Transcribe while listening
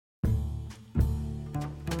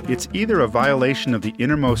It's either a violation of the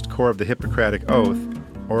innermost core of the Hippocratic Oath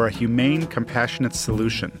or a humane, compassionate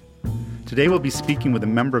solution. Today we'll be speaking with a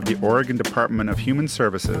member of the Oregon Department of Human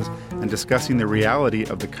Services and discussing the reality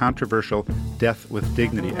of the controversial Death with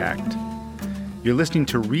Dignity Act. You're listening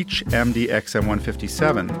to Reach MD XM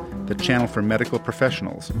 157, the channel for medical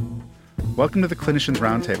professionals. Welcome to the Clinicians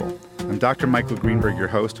Roundtable. I'm Dr. Michael Greenberg, your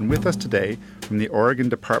host, and with us today from the Oregon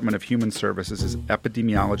Department of Human Services is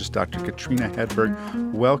epidemiologist Dr. Katrina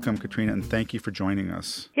Hedberg. Welcome, Katrina, and thank you for joining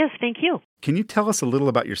us. Yes, thank you. Can you tell us a little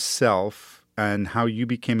about yourself and how you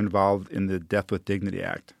became involved in the Death with Dignity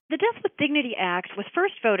Act? The Death with Dignity Act was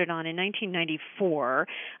first voted on in 1994,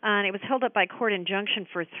 and it was held up by court injunction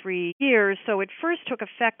for 3 years, so it first took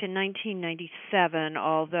effect in 1997,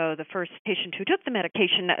 although the first patient who took the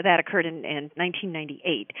medication, that occurred in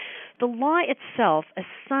 1998. The law itself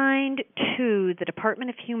assigned to the Department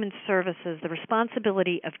of Human Services the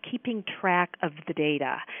responsibility of keeping track of the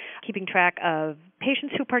data, keeping track of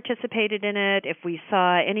patients who participated in it. If we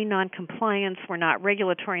saw any noncompliance, we're not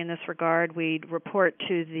regulatory in this regard, we'd report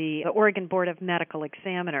to the Oregon Board of Medical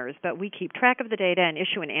Examiners, but we keep track of the data and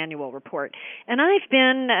issue an annual report. And I've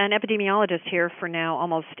been an epidemiologist here for now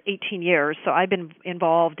almost 18 years, so I've been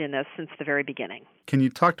involved in this since the very beginning. Can you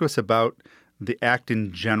talk to us about the Act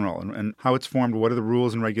in general and how it's formed? What are the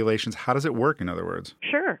rules and regulations? How does it work, in other words?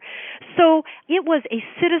 Sure. So it was a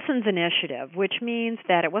citizens' initiative, which means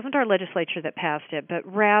that it wasn't our legislature that passed it, but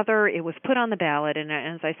rather it was put on the ballot, and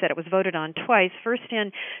as I said, it was voted on twice, first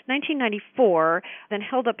in 1994, then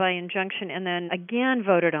held up by injunction, and then again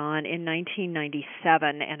voted on in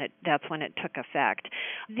 1997, and that's when it took effect.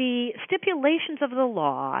 The stipulations of the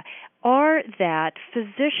law are that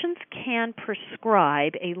physicians can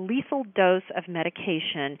prescribe a lethal dose of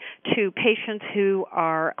medication to patients who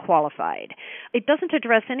are qualified. It doesn't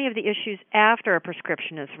address any of the issues after a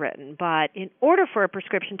prescription is written, but in order for a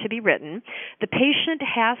prescription to be written, the patient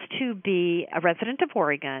has to be a resident of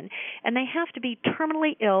Oregon, and they have to be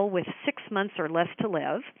terminally ill with 6 months or less to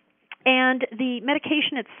live. And the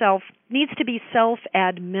medication itself needs to be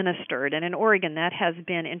self-administered, and in Oregon that has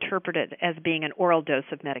been interpreted as being an oral dose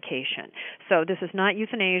of medication. So this is not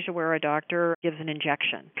euthanasia where a doctor gives an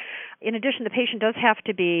injection. In addition, the patient does have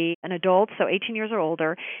to be an adult, so 18 years or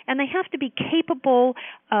older, and they have to be capable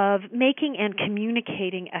of making and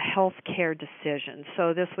communicating a health care decision.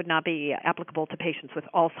 So this would not be applicable to patients with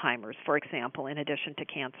Alzheimer's, for example, in addition to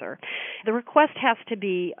cancer. The request has to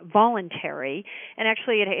be voluntary, and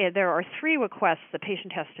actually there are 3 requests the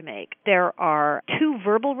patient has to make. There are 2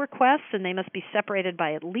 verbal requests, and they must be separated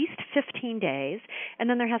by at least 15 days. And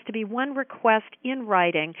then there has to be 1 request in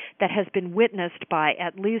writing that has been witnessed by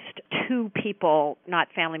at least 2 people, not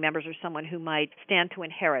family members or someone who might stand to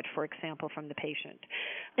inherit, for example, from the patient.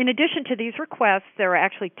 In addition to these requests, there are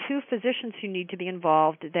actually 2 physicians who need to be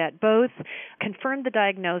involved that both confirm the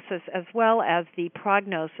diagnosis as well as the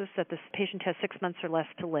prognosis that this patient has 6 months or less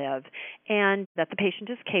to live and that the patient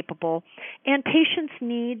is capable. And patients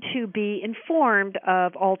need to be informed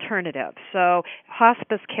of alternatives. So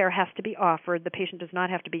hospice care has to be offered. The patient does not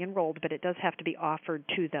have to be enrolled, but it does have to be offered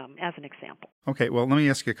to them, as an example. Okay, well, let me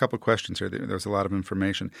ask you a couple of questions here. There's a lot of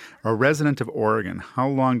information. A resident of Oregon, how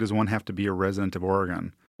long does one have to be a resident of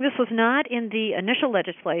Oregon? This was not in the initial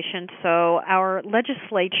legislation, so our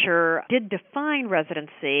legislature did define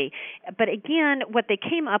residency, but again, what they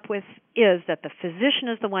came up with is that the physician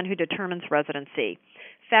is the one who determines residency.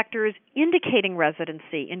 Factors indicating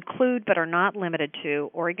residency include, but are not limited to,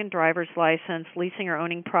 Oregon driver's license, leasing or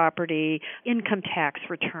owning property, income tax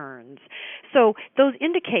returns. So those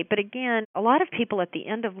indicate, but again, a lot of people at the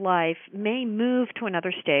end of life may move to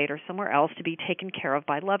another state or somewhere else to be taken care of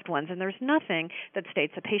by loved ones, and there's nothing that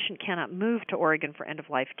states a patient cannot move to Oregon for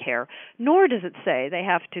end-of-life care, nor does it say they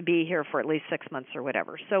have to be here for at least 6 months or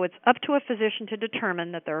whatever. So it's up to a physician to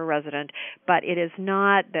determine that they're a resident, but it is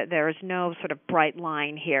not that there is no sort of bright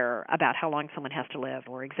line here about how long someone has to live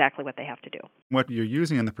or exactly what they have to do. What you're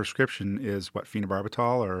using in the prescription is what,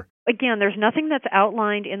 phenobarbital or? Again, there's nothing that's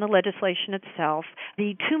outlined in the legislation itself.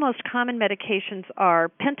 The 2 most common medications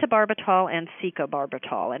are pentobarbital and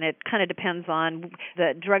secobarbital, and it kind of depends on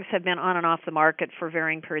the drugs have been on and off the market for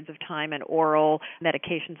varying periods of time, and oral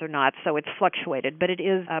medications are not, so it's fluctuated. But it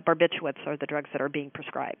is barbiturates are the drugs that are being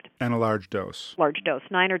prescribed. And a large dose? Large dose,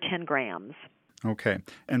 9 or 10 grams. Okay.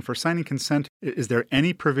 And for signing consent, is there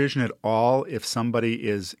any provision at all if somebody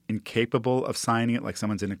is incapable of signing it, like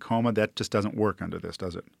someone's in a coma? That just doesn't work under this,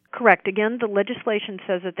 does it? Correct. Again, the legislation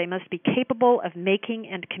says that they must be capable of making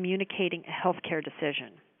and communicating a health care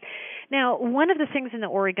decision. Now, one of the things in the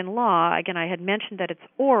Oregon law, again, I had mentioned that it's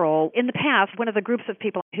oral. In the past, one of the groups of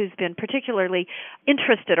people who's been particularly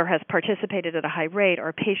interested or has participated at a high rate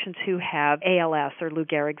are patients who have ALS or Lou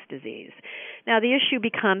Gehrig's disease. Now, the issue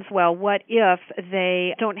becomes, well, what if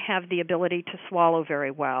they don't have the ability to swallow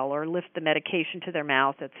very well or lift the medication to their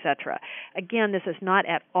mouth, etc.? Again, this is not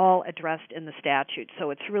at all addressed in the statute,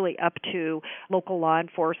 so it's really up to local law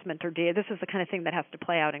enforcement or DA. This is the kind of thing that has to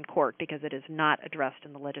play out in court because it is not addressed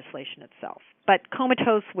in the legislation itself. But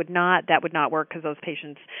comatose would not work because those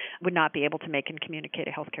patients would not be able to make and communicate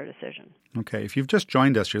a healthcare decision. Okay, if you've just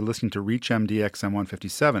joined us, you're listening to ReachMD XM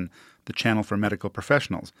 157, the channel for medical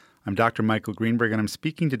professionals. I'm Dr. Michael Greenberg, and I'm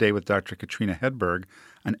speaking today with Dr. Katrina Hedberg,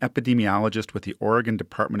 an epidemiologist with the Oregon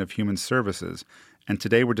Department of Human Services. And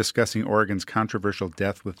today we're discussing Oregon's controversial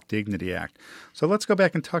Death with Dignity Act. So let's go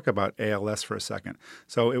back and talk about ALS for a second.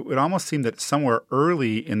 So it would almost seem that somewhere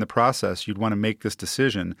early in the process you'd want to make this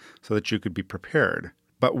decision so that you could be prepared.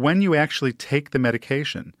 But when you actually take the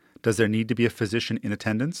medication, does there need to be a physician in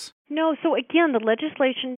attendance? No, so again, the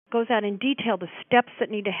legislation goes out in detail the steps that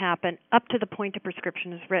need to happen up to the point a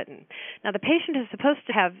prescription is written. Now, the patient is supposed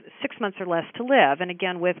to have 6 months or less to live, and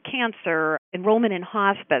again, with cancer, enrollment in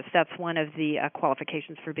hospice, that's one of the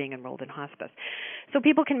qualifications for being enrolled in hospice. So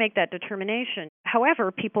people can make that determination. However,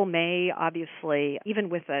 people may obviously, even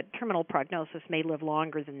with a terminal prognosis, may live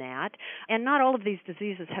longer than that, and not all of these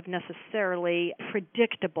diseases have necessarily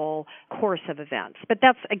predictable course of events. But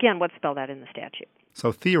that's, again, what's spelled out in the statute.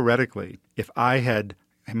 So theoretically, if I had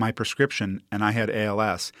my prescription and I had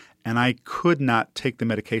ALS and I could not take the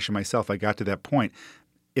medication myself, I got to that point.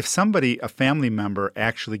 If somebody, a family member,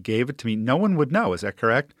 actually gave it to me, no one would know. Is that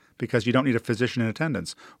correct? Because you don't need a physician in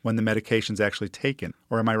attendance when the medication's actually taken.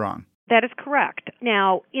 Or am I wrong? That is correct.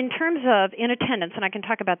 Now, in terms of in attendance, and I can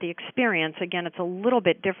talk about the experience, again, it's a little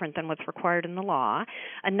bit different than what's required in the law.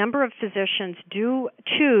 A number of physicians do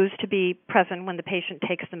choose to be present when the patient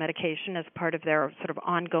takes the medication as part of their sort of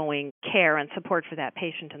ongoing care and support for that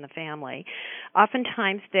patient and the family.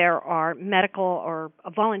 Oftentimes, there are medical or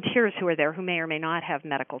volunteers who are there who may or may not have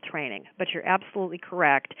medical training. But you're absolutely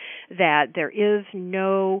correct that there is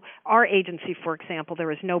our agency, for example,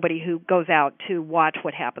 there is nobody who goes out to watch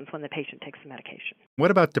what happens when the patient takes the medication. What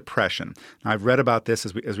about depression? Now, I've read about this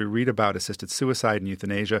as we read about assisted suicide and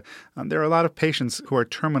euthanasia. There are a lot of patients who are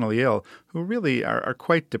terminally ill who really are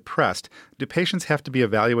quite depressed. Do patients have to be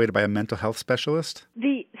evaluated by a mental health specialist?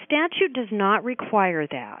 The statute does not require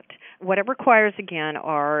that. What it requires, again,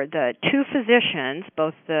 are the two physicians,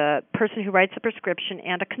 both the person who writes the prescription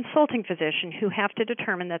and a consulting physician, who have to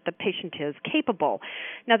determine that the patient is capable.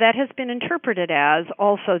 Now, that has been interpreted as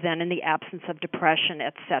also then in the absence of depression,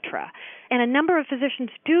 etc. And a number of physicians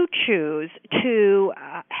do choose to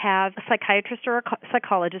have a psychiatrist or a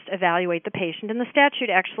psychologist evaluate the patient, and the statute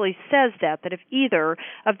actually says that if either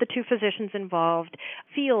of the two physicians involved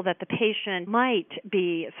feel that the patient might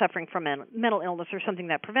be suffering from a mental illness or something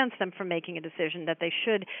that prevents them from making a decision, that they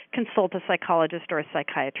should consult a psychologist or a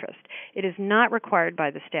psychiatrist. It is not required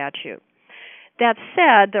by the statute. That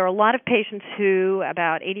said, there are a lot of patients who,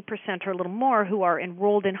 about 80% or a little more, who are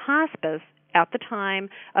enrolled in hospice at the time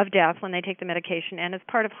of death when they take the medication, and as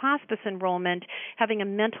part of hospice enrollment, having a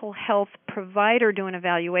mental health provider do an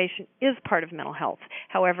evaluation is part of mental health.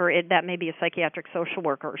 However, that may be a psychiatric social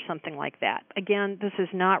worker or something like that. Again, this is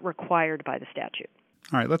not required by the statute.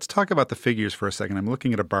 All right, let's talk about the figures for a second. I'm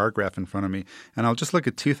looking at a bar graph in front of me, and I'll just look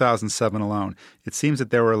at 2007 alone. It seems that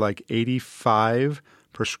there were like 85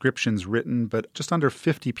 prescriptions written, but just under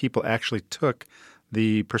 50 people actually took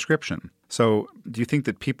the prescription. So do you think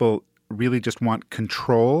that people really just want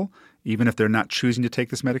control, even if they're not choosing to take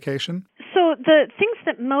this medication? So the things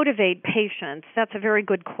that motivate patients, that's a very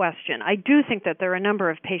good question. I do think that there are a number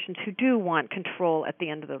of patients who do want control at the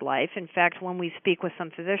end of their life. In fact, when we speak with some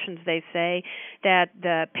physicians, they say that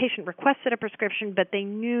the patient requested a prescription, but they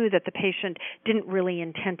knew that the patient didn't really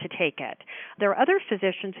intend to take it. There are other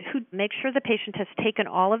physicians who make sure the patient has taken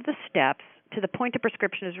all of the steps to the point a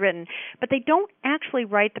prescription is written, but they don't actually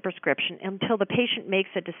write the prescription until the patient makes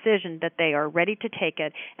a decision that they are ready to take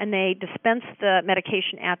it, and they dispense the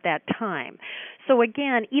medication at that time. So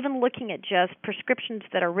again, even looking at just prescriptions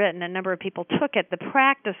that are written, a number of people took it, the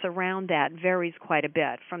practice around that varies quite a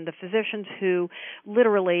bit. From the physicians who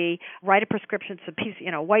literally write a prescription, it's a piece,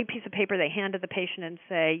 white piece of paper they hand to the patient and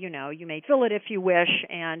say, you may fill it if you wish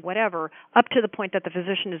and whatever, up to the point that the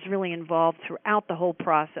physician is really involved throughout the whole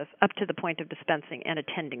process, up to the point of dispensing and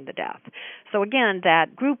attending the death. So again,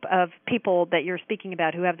 that group of people that you're speaking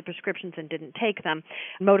about who have the prescriptions and didn't take them,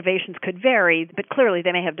 motivations could vary, but clearly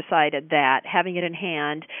they may have decided that having it in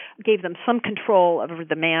hand gave them some control over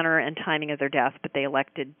the manner and timing of their death, but they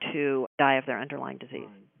elected to die of their underlying disease.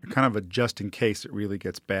 Kind of a just in case it really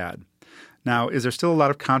gets bad. Now, is there still a lot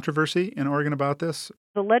of controversy in Oregon about this?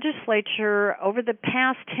 The legislature, over the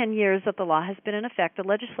past 10 years that the law has been in effect, the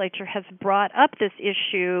legislature has brought up this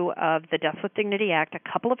issue of the Death with Dignity Act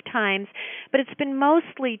a couple of times, but it's been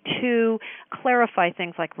mostly to clarify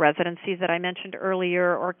things like residency that I mentioned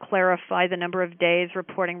earlier, or clarify the number of days,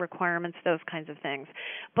 reporting requirements, those kinds of things,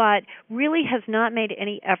 but really has not made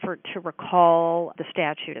any effort to recall the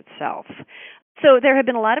statute itself. So there have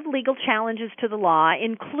been a lot of legal challenges to the law,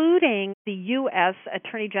 including the U.S.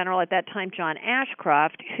 Attorney General at that time, John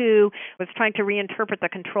Ashcroft, who was trying to reinterpret the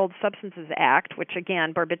Controlled Substances Act, which,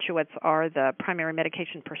 again, barbiturates are the primary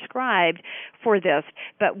medication prescribed for this,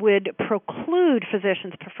 but would preclude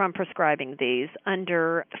physicians from prescribing these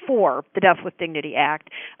for the Death with Dignity Act.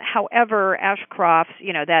 However, Ashcroft,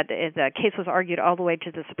 that the case was argued all the way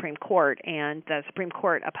to the Supreme Court, and the Supreme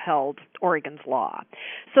Court upheld Oregon's law.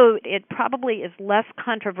 So it probably is less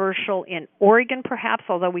controversial in Oregon, perhaps,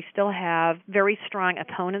 although we still have very strong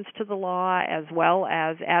opponents to the law, as well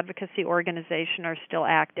as advocacy organizations are still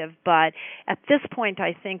active. But at this point,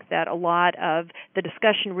 I think that a lot of the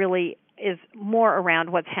discussion really is more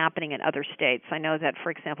around what's happening in other states. I know that,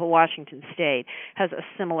 for example, Washington State has a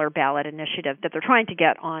similar ballot initiative that they're trying to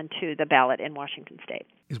get onto the ballot in Washington State.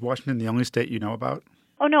 Is Washington the only state you know about?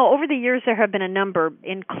 Oh, no. Over the years, there have been a number,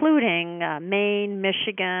 including Maine,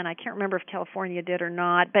 Michigan. I can't remember if California did or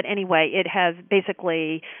not. But anyway, it has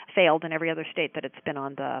basically failed in every other state that it's been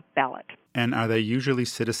on the ballot. And are they usually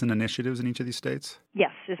citizen initiatives in each of these states?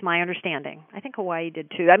 Yes, is my understanding. I think Hawaii did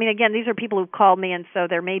too. I mean, again, these are people who've called me, and so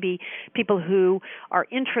there may be people who are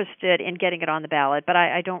interested in getting it on the ballot, but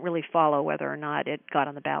I don't really follow whether or not it got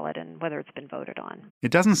on the ballot and whether it's been voted on.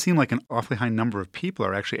 It doesn't seem like an awfully high number of people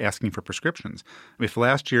are actually asking for prescriptions. If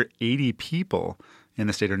last year 80 people in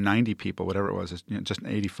the state, or 90 people, whatever it was, just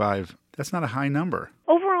 85, that's not a high number.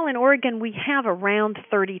 Overall in Oregon, we have around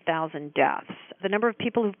 30,000 deaths. The number of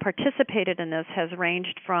people who've participated in this has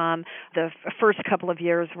ranged from the first couple of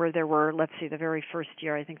years where there were, the very first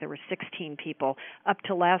year, I think there were 16 people, up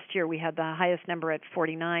to last year we had the highest number at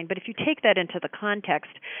 49. But if you take that into the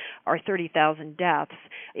context, our 30,000 deaths,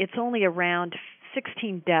 it's only around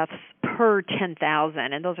 16 deaths per 10,000,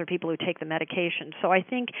 and those are people who take the medication. So I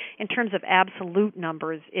think in terms of absolute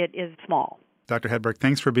numbers, it is small. Dr. Hedberg,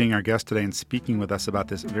 thanks for being our guest today and speaking with us about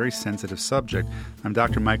this very sensitive subject. I'm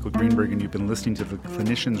Dr. Michael Greenberg, and you've been listening to the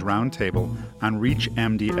Clinicians Roundtable on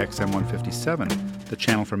ReachMD XM 157, the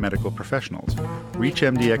channel for medical professionals.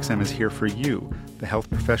 ReachMD XM is here for you, the health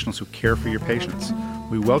professionals who care for your patients.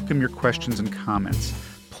 We welcome your questions and comments.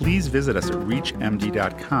 Please visit us at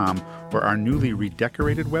reachmd.com, where our newly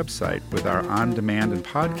redecorated website with our on-demand and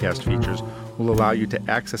podcast features will allow you to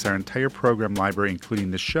access our entire program library,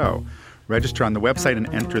 including this show. Register on the website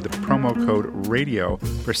and enter the promo code RADIO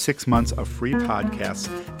for 6 months of free podcasts,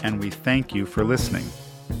 and we thank you for listening.